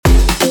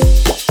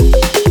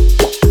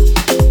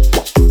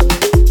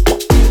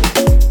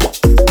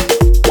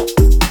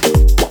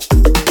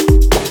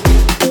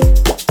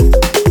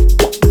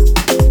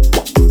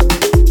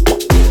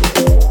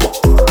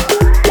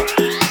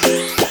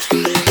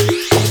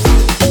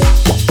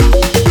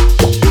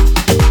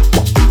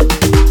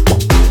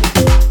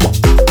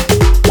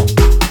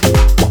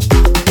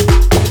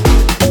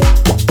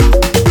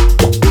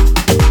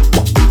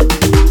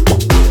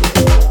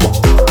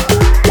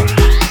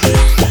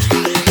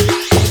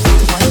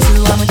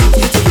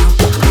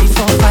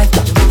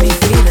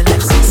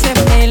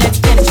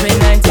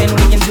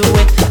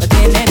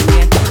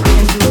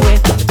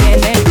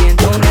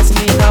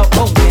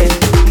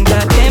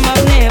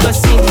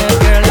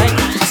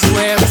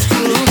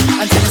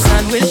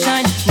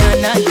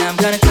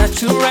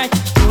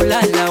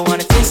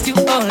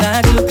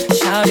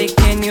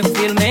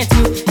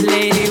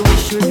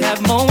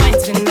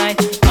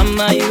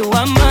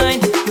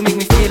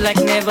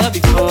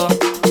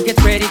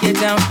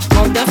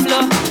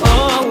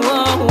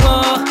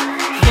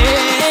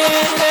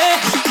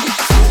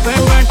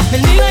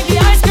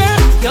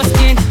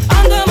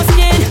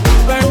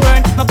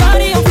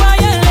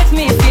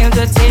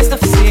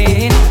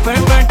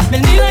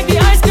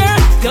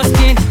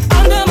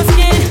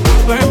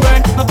burn,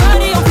 burn. My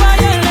body on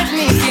fire, let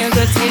me feel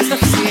the taste of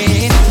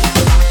sin.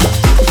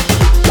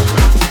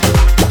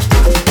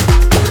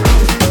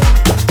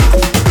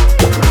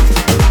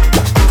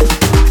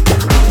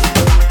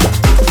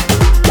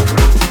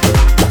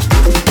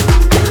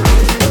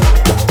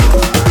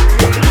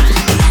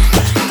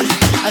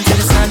 Until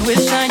the sun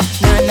will shine,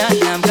 nah, nah,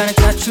 nah, I'm gonna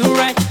touch you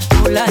right.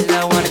 Ooh la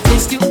la, wanna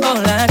taste you all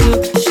I do.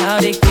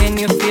 Shout it, can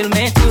you feel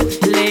me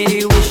too?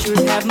 Lady, we should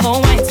have more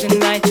wine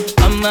tonight.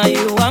 Mama,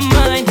 you are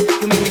mine.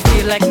 You make me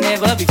feel like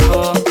never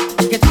before.